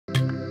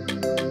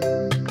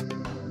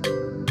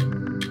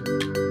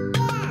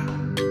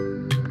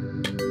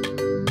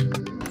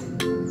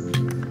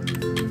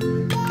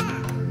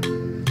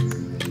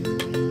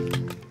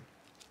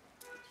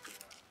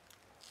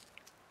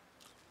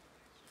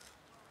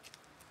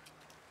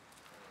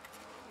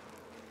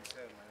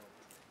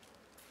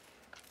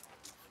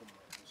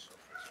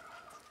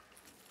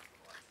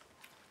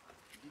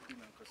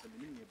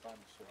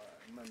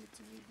for mommy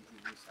to be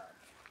sad.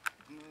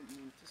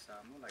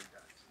 No, like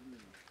that.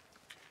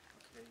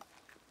 Okay.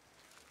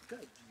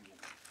 God,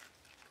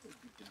 you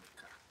be the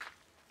car.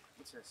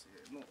 What's I say?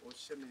 No, or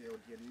share me or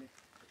dear neck.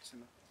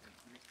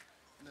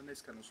 And the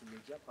next can also be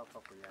Japa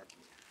for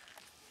Yaki.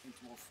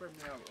 Into a friend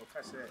of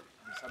Cassa,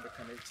 the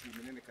Sabacan team,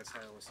 and the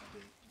Cassa was a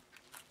day.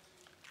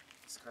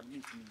 It's can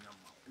meet me now.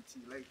 It's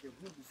like a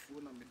good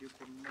phone and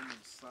medical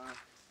moments.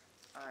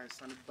 I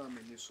son bum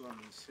and you saw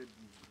me said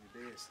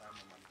there is some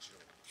mancho.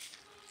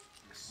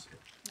 Yes,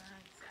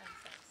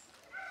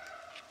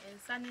 and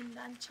son in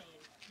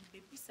Dunchain,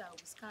 baby saw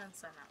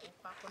Wisconsin or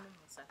Pacono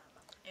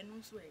Sanaba, and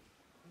also.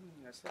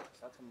 I said,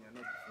 Saturday, you're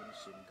not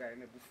finishing, guy,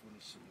 never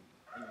finishing.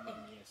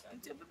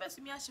 And to be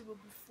best, me, I should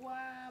before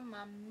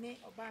Mamma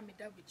or buy me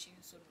double chin,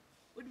 so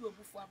would you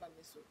before by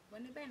me so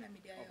when the band I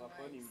made the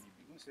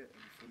because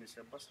finish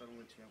a bus and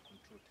went to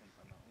control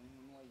temper.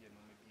 No, you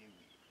know,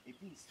 it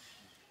means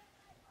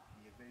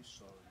you're very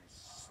sorry.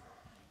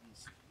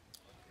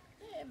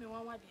 Yeah, me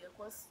one dear,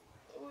 because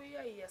oh,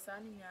 yeah, yes,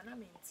 I mean,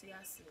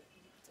 Tiasi.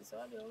 It's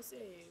all they all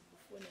say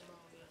before the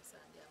morning,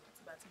 Sunday,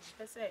 but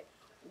I say.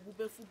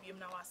 Ube fubi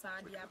na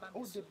wasadi aba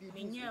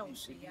menya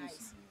ushi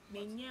ice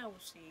menya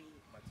ushi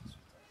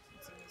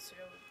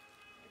timisro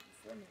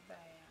before me buy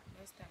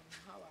next time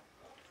how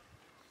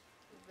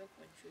ube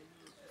control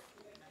you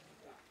before na me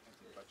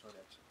but all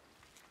that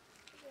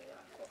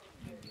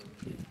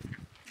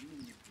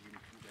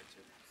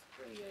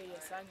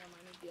yes anya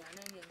manu dia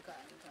na nyenka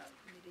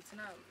me dey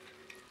na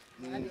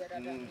na dey dada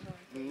no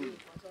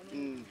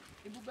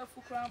ibube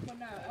fukura mpo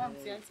na am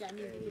tianti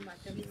ami bi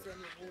matami se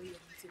me ho ye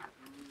nti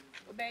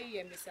obey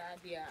ye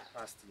mesadia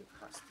past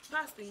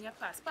in your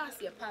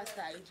past your past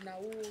age na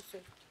wo so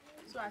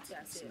ati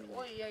ase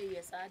oh yeah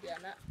yes adia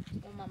na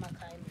mama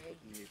kai me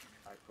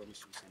I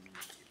promise you some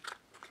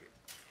okay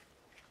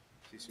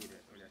this is the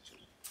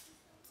actually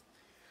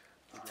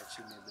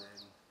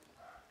then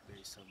there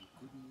is some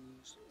good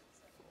news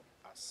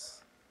for us.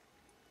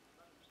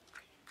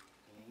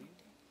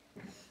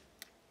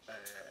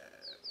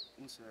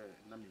 Unse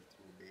na me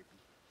to baby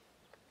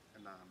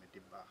and I'm a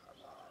deba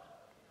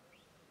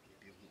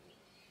baby who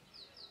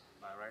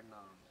but right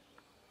now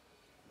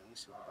na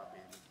unse ba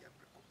baby dia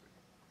prekope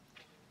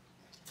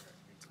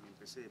it mean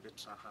say be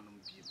tra hanum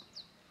bi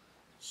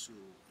so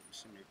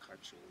she me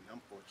catch you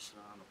yam porch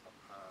na no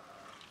papa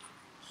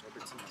so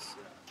betin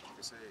say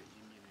be say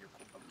you mean you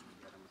come back to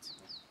the other meeting.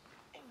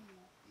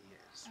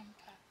 Yes.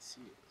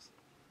 Serious.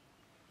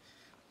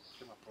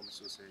 I promise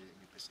you say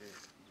you say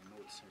you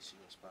know since she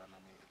was born I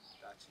mean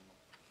that you know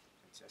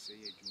I say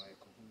you my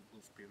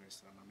both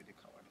parents and I made the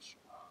car on the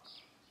show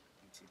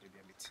until they be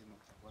meeting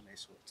when I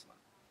saw it now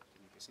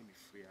you say me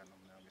free and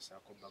I'm now say I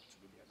come back to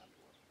the other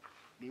one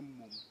me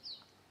mom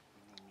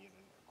you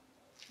know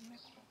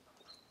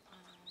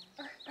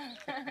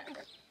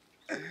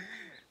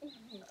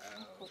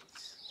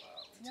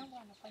number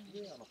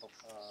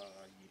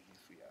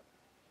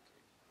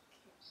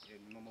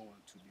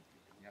one to be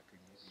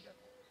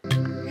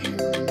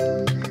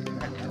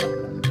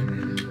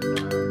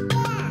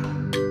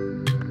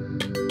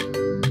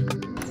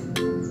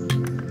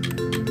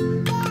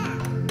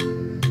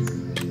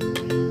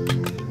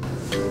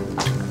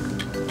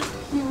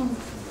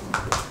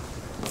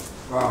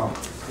wow,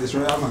 His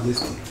Royal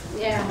Majesty.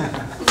 Yeah.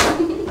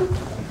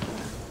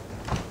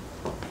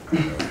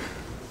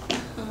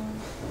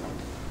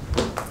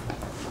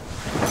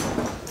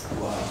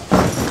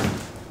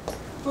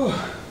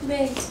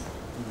 Babe,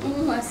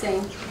 what's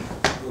saying?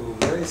 Oh,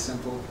 very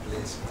simple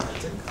place. I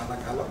think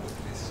I love the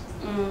place.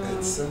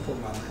 It's simple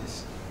but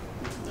nice.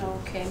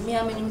 Okay, me I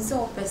mean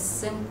so for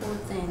simple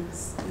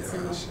things.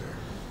 Yeah, sure.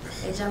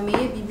 Eja me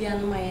bibi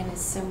anu my is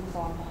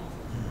simple.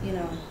 You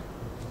know.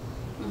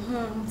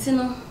 You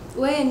know,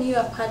 where new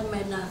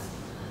apartment now?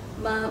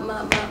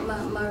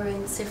 Ma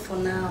rent for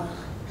now.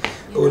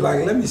 Oh,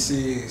 like let me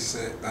say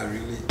I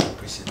really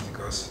appreciate it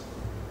because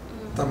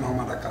time my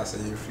mother can say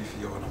you free for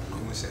your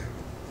own say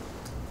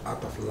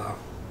out of love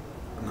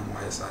and I'm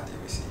why sad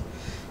you see.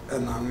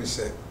 And I'm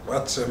say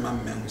what my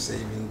men say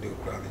even though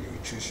you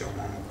choose your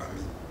mom over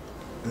me.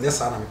 And that's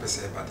how I'm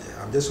say but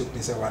I'm just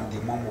hoping say one day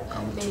mom will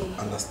come to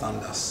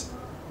understand us.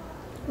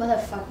 What the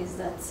fuck is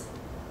that?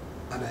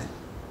 And then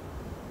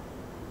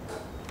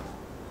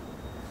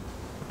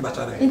but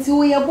into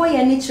we boy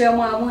and nature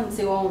mo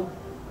amonte won.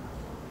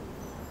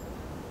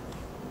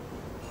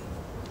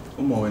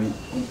 Umowani.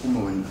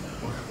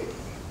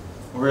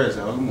 Where is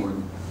our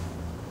umowani?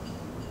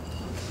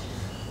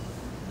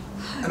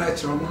 And I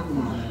tell my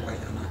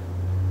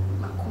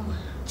Makoma.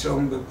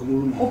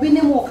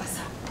 Obine mo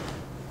kasa.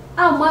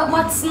 Ah,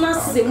 what's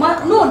nasi?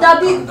 No, that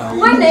be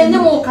when they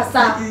name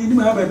kasa. You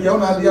may have a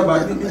young idea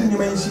about it. You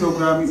may see your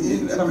gram,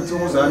 and I'm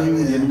told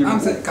I'm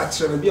saying, catch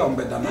her be on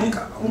better. Okay,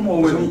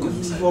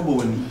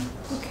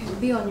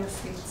 be on your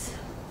feet.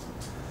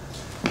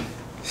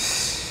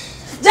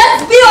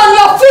 Just be on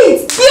your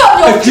feet. Be on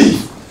your feet.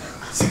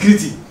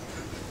 Security.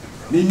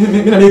 Me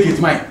make it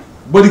mine.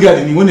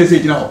 Bodyguard me when they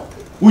say now.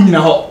 Who you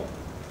know?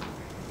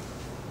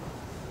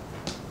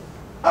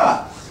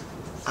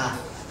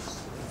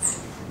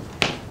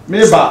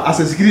 Meba as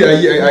a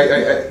security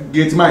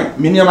gate mine,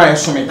 many of my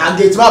summit. Na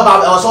gate ma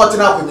ba I was sorting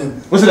up with him.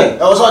 What's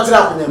that? I was sorting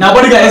up with him. Now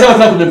bodyguard is what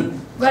with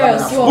them.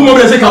 Who mo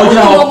be say ka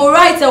ojina ho? Mo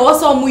right e wo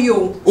so mu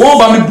yo. Oh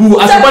ba me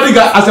bu as a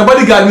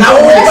bodyguard na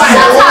wo.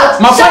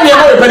 Ma fa me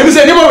mo pe me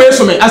say ni mo we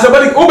summit as a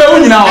bodyguard wo be wo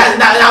nyina ho.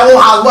 Na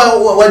wo house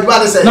boy what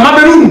do say? Na ma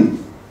be room.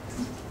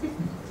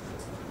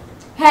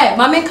 Hey,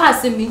 ma me ka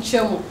se mi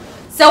twemo.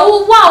 Se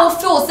wo wa wo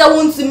feel se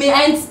wo ntumi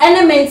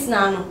element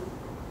na no.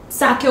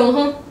 Sake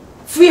ho.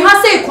 Free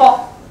ha say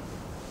ko.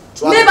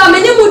 Meba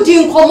many mu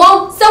di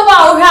nkomo se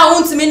wa wo hwa wo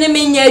ntumi ne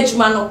me nya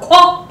adwuma no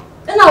ko.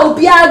 Na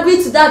obi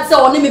agree to that say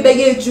oni me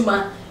bege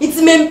adwuma. It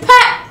me mpe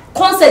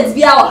concept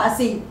bia o ha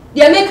say.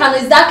 The American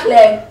is that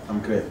clear?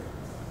 I'm clear.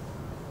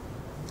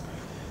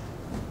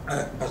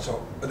 But so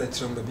the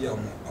trim be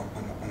on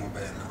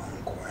by na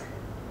unko.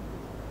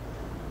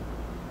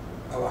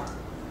 Awa.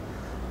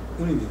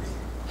 Uni baby.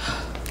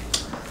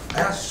 I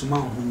ask Suma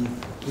huni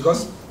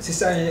because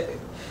sister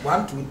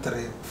 1 2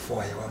 3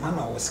 4 your man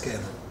was scared.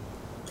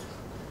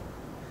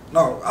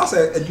 No, as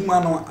a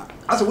human no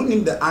as we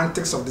need the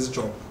antics of this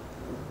job.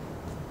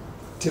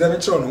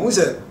 Tirametro no, we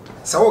said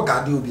so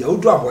guard obi o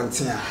do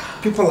abonten a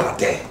people are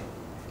there.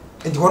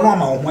 And you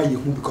know why you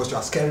because you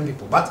are scaring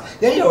people. But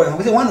yeah,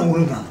 we say one on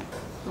one.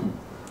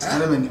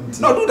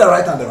 No, do the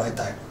right at the right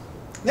time.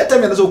 Let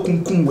them know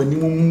kum when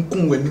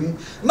you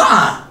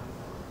nah.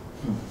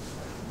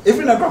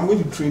 Even if I'm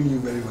going to train you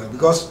very well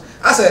because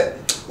I said,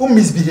 who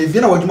misbehave, you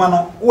know what you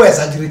man who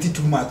exaggerated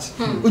too much.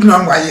 You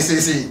know why you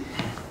say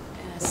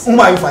who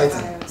are you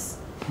fighting?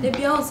 The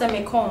Beyonce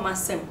me call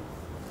myself.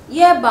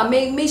 Yeah, but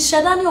me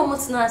shadani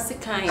almost na se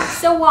kind.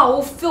 Say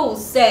wow feel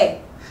say.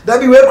 That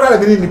be where cry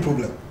be any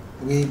problem.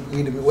 We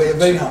a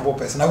very humble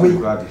person.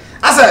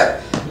 I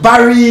said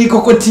Barry,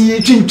 Kokoti,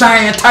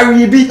 Chinchan,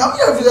 Tari B. Now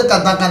you feel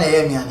that can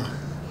hear me ana.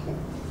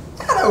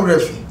 Ana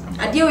urefi.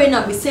 Ade we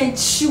na be send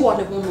chi wo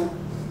ne ho no.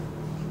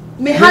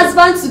 My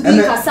husband to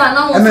be kasa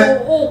na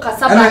wo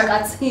kasa back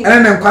at him.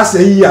 And then kwase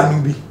yi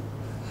anu bi.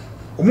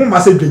 Omo ma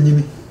se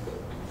dwanyini.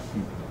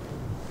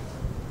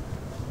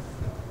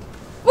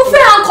 Wo fe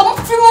an kom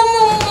fi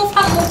mo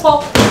fa mo ko.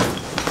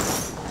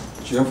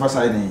 She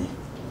emphasize ni.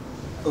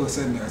 Oh,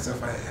 send me a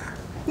fire.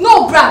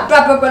 No, bra,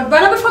 na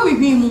be fa me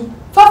hwi mu.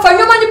 Fa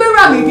nyoma ni be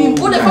ra me hwi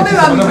mu. Wo de fa be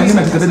ra me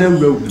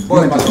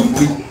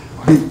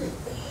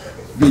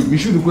hwi. We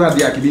should go out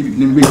there ke baby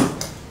name we.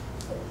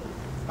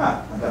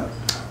 Ah, madam.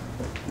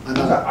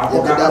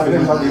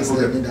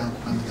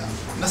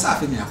 Nasa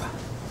afi ni aba.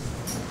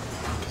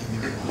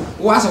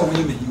 Wo asa wo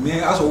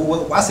me asa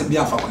wo asa bi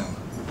afa kwan.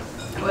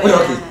 Oye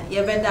okay.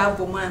 Ye be da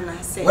bo man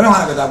na say. Wona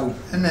wana be da bo.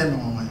 Ene no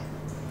wan.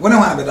 Wona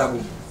wana be da bo.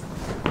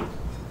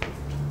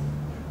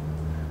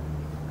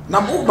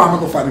 Na mo ba me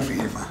ko fa ni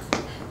free fa.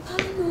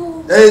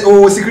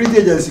 Oh, security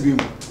agency bi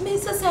mo. Me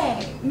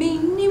say me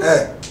ni.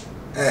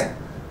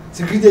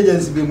 Security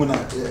agency be mo na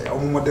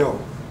omo model.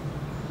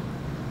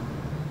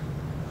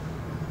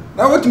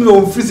 Now what me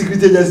on free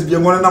security agency be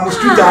mo na mo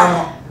street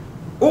down.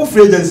 Oh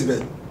free agency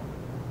be.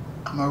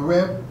 I'm a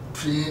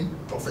well-trained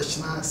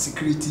professional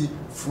security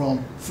from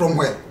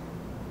where?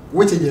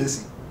 Which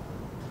agency?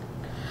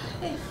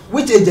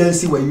 Which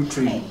agency were you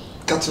trained?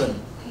 Catherine.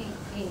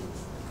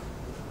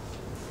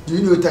 Do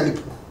you know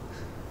Telepo?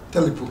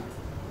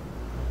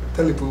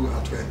 Telepo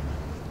at where?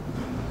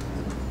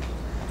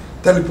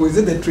 Telepo, is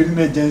it the training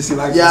agency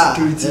like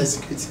security? Yeah,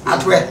 security.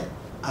 At where?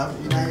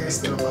 United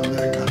States of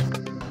America.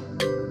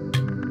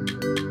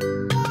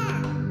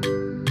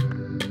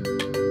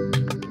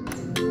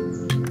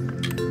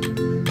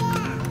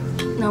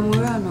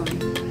 Namura no.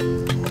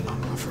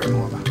 I'm afraid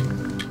over.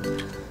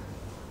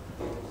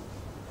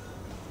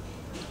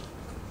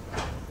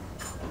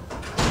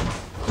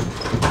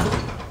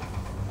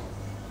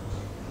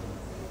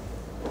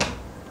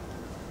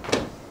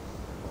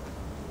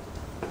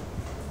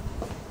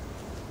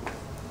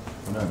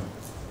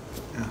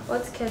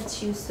 What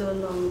kept you so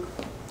long?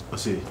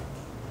 Osaa,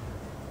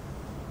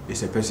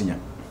 it's a passenger.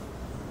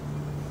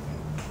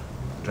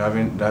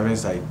 Driving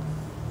side.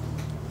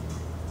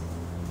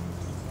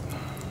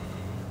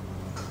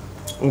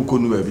 Unko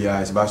nu baby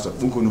is bus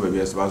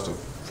stop.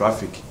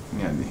 Traffic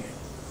near there.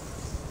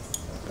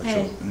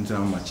 Hey. Not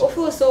much. Of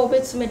course, so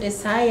bet me the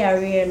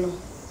area no.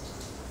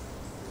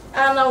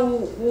 Ana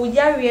wo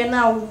yare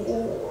na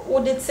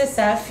wo de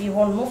tsesa afi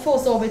ho no fo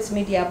so bet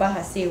me dia ba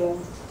ha say wo.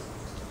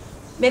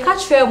 Me ka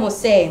try mo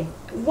say,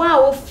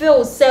 "Wa wo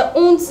feel say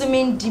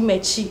untimi ndi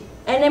machi."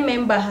 Any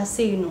member ha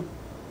say no.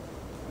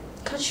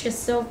 Cut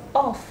yourself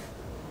off.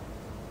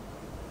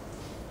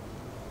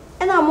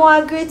 And I'm more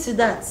agree to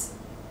that.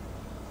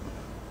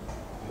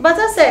 But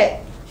I say,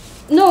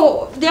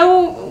 no,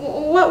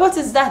 what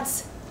is that?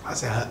 I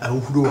say,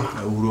 Ahuro,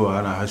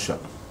 and a hasha.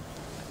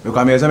 You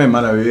come here, some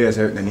man, we are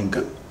the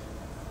Ninka.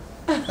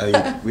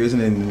 We are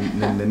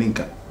the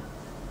Ninka.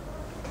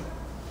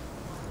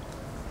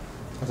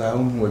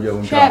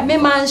 Me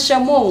man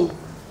shamo.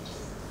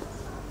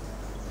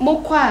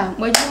 Mokwa,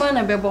 mwejuma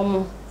na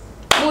bebomo.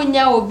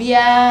 Munya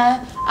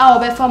obia, a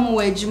obefa mu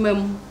wejuma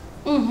mu.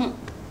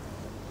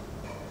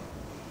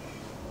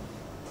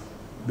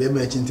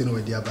 Bebe chinti no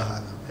wedi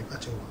abahana.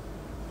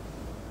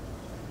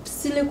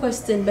 Silly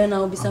question, Ben.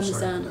 I'll be some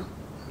sana.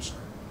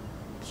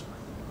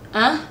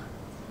 Ah?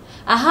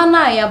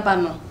 Ahana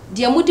yabano.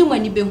 Dear Moody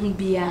when you be who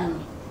be an.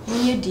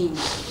 When you dean.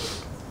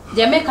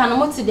 The American,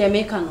 what's the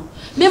American?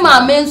 Me,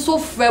 my men so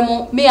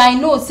fremo, may I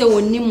know say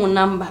we need more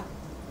number.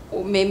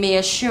 Or may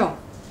assure.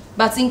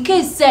 But in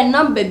case say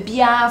number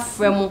be a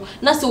fremo,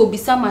 na so be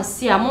some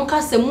see a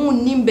monka se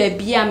moon nimbe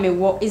be a me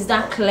what is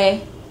that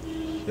clear?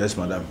 Yes,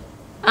 madam.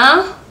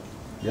 Ah?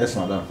 Yes,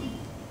 madam.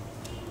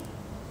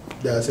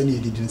 There are any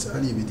didn't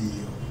any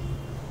video.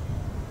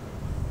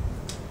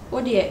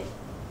 Oh dear,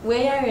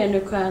 where are you in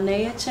the crown?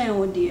 I chain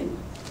oh dear.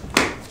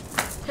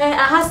 Hey,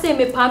 I have say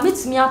me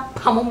permit me a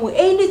pamomo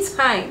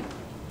anytime.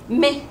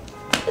 Me,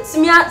 it's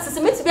me a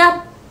to be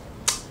a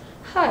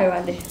hi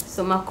rather.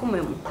 So my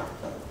come.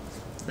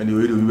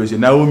 Anyway, we say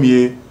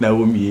Naomi,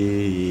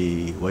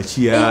 what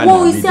she are.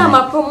 Oh, we see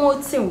I'm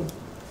promoting.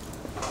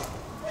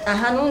 I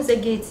had no the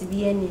gate to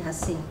be any has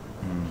seen.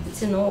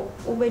 It's no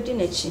obeying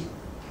it.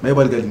 My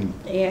bodyguard.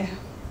 Yeah,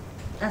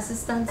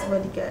 assistant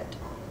bodyguard.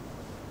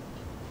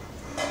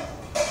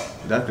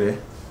 That clear?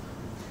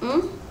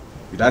 Hmm?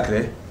 That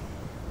clear?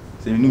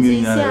 Say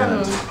me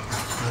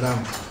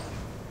Madam,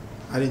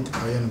 I didn't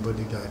buy any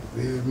bodyguard.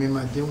 Me,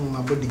 my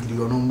body degree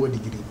or no body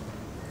degree.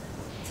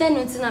 10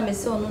 minutes na me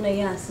say ono na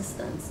your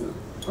assistant no.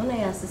 Ono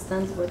your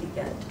assistant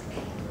bodyguard.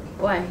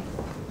 Why?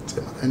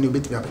 And you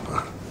beat me up,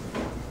 papa.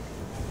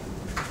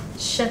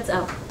 Shut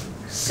up.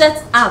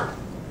 Shut up.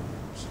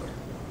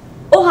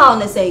 Oh how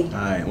na say?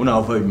 Aye, una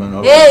offer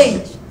man.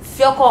 Hey,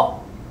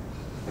 fioko.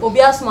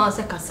 Obi asma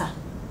se kasa.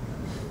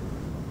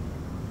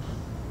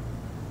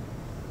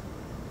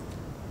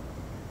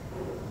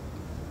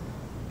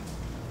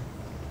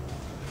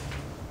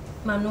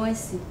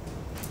 Manoesi.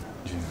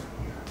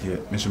 Yeah,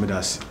 Mr.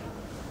 Medas.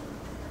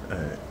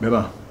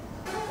 Beba.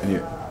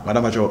 Anyway,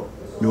 Madam Acho,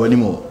 me wani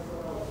mo.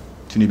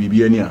 Tini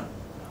bibi eni a.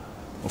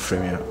 O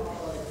frame ya.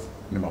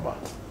 Me maba.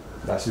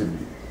 That's it.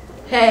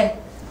 Hey.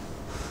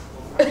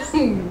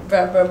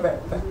 Bra.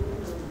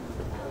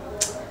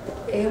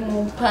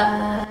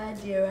 Emumpa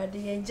dear de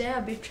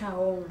enja betwa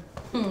wo.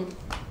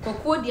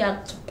 Kokodi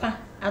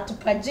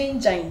atupa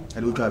jinjan. I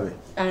do travel.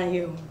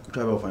 Ayo.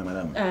 Travel for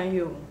madam.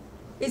 Ayo.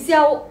 Isi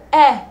awo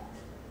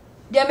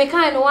dia me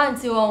kind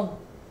want you.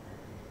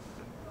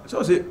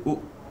 So say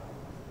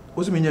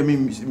what's me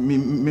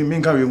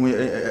can we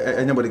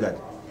anybody got?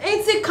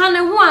 Ain't it kan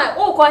ho a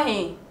wo ko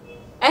hen.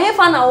 Ehe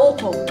fa na wo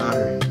ko.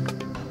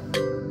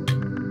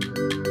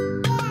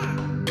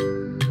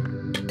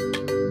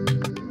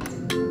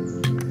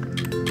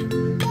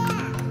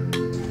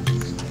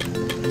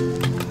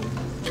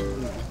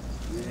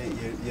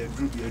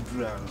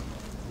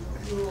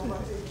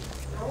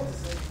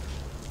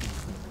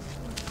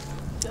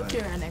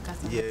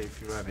 Yeah,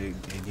 if you have a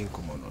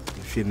income or not,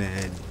 if you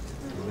need.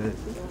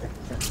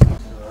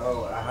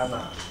 Oh,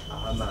 Ahana,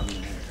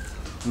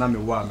 Nami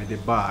wa me the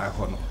bar,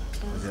 hono.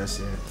 Just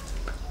say,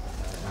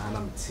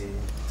 Ahana tea.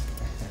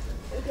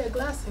 Okay,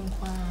 glass in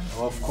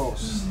Of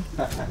course.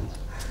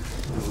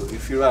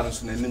 If you run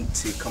so then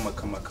tea, come.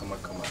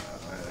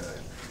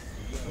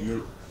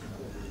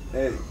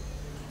 Hey,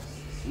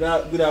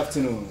 good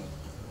afternoon.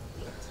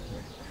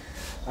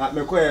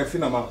 Me quite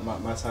feel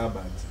my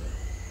servant.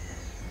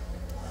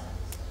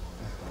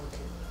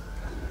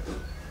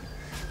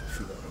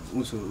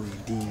 Also, we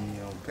did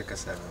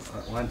Pekasa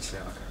one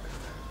chair.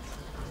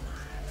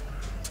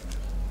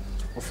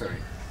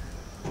 Offering.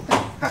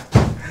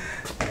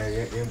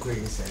 I'm going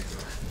inside.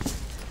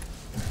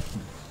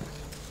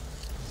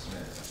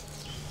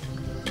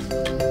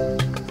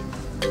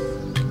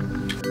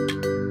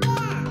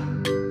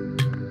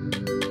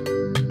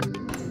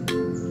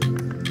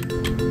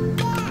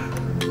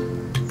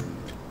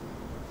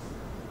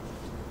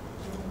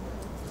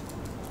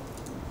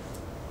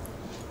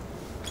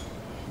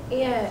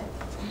 Yeah.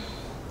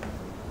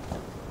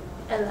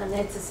 Ella,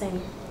 that's the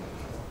same.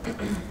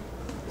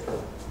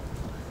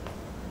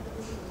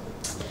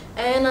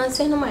 And I'm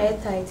saying my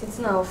head tight. It's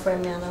now for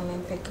me and I'm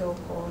in pick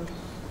up on.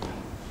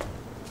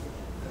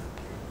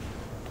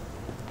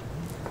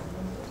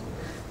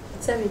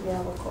 Tell me the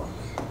other call.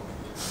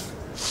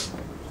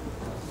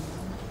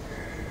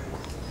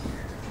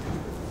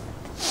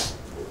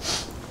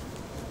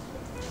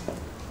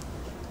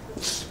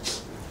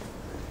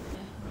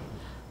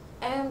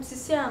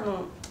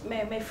 Sisiano,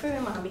 my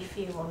friend might be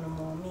feeling on the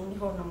more,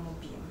 meaning on the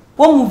mobile.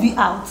 What movie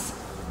out?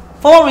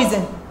 For what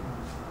reason?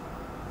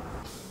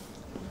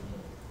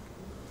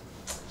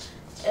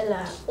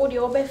 Ella, oh, the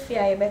obe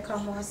fear I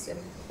become once.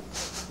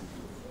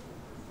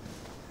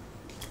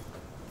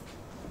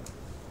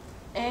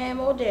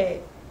 Oh, there.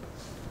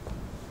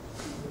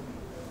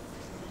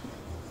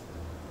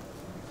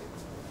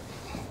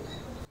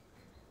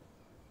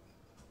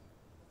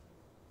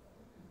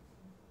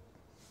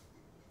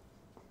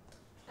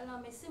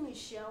 Ella, me see me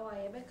shower,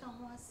 I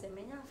become once.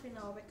 Many of you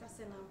now because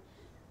now.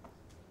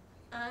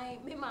 I,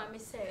 me mommy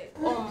say,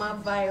 oh my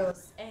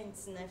virus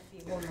ends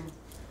nephew.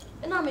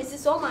 And I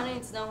miss all my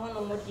ends now one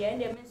more year,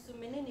 and they mean so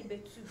many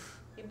betu.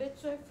 A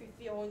betu if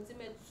you want to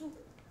make two.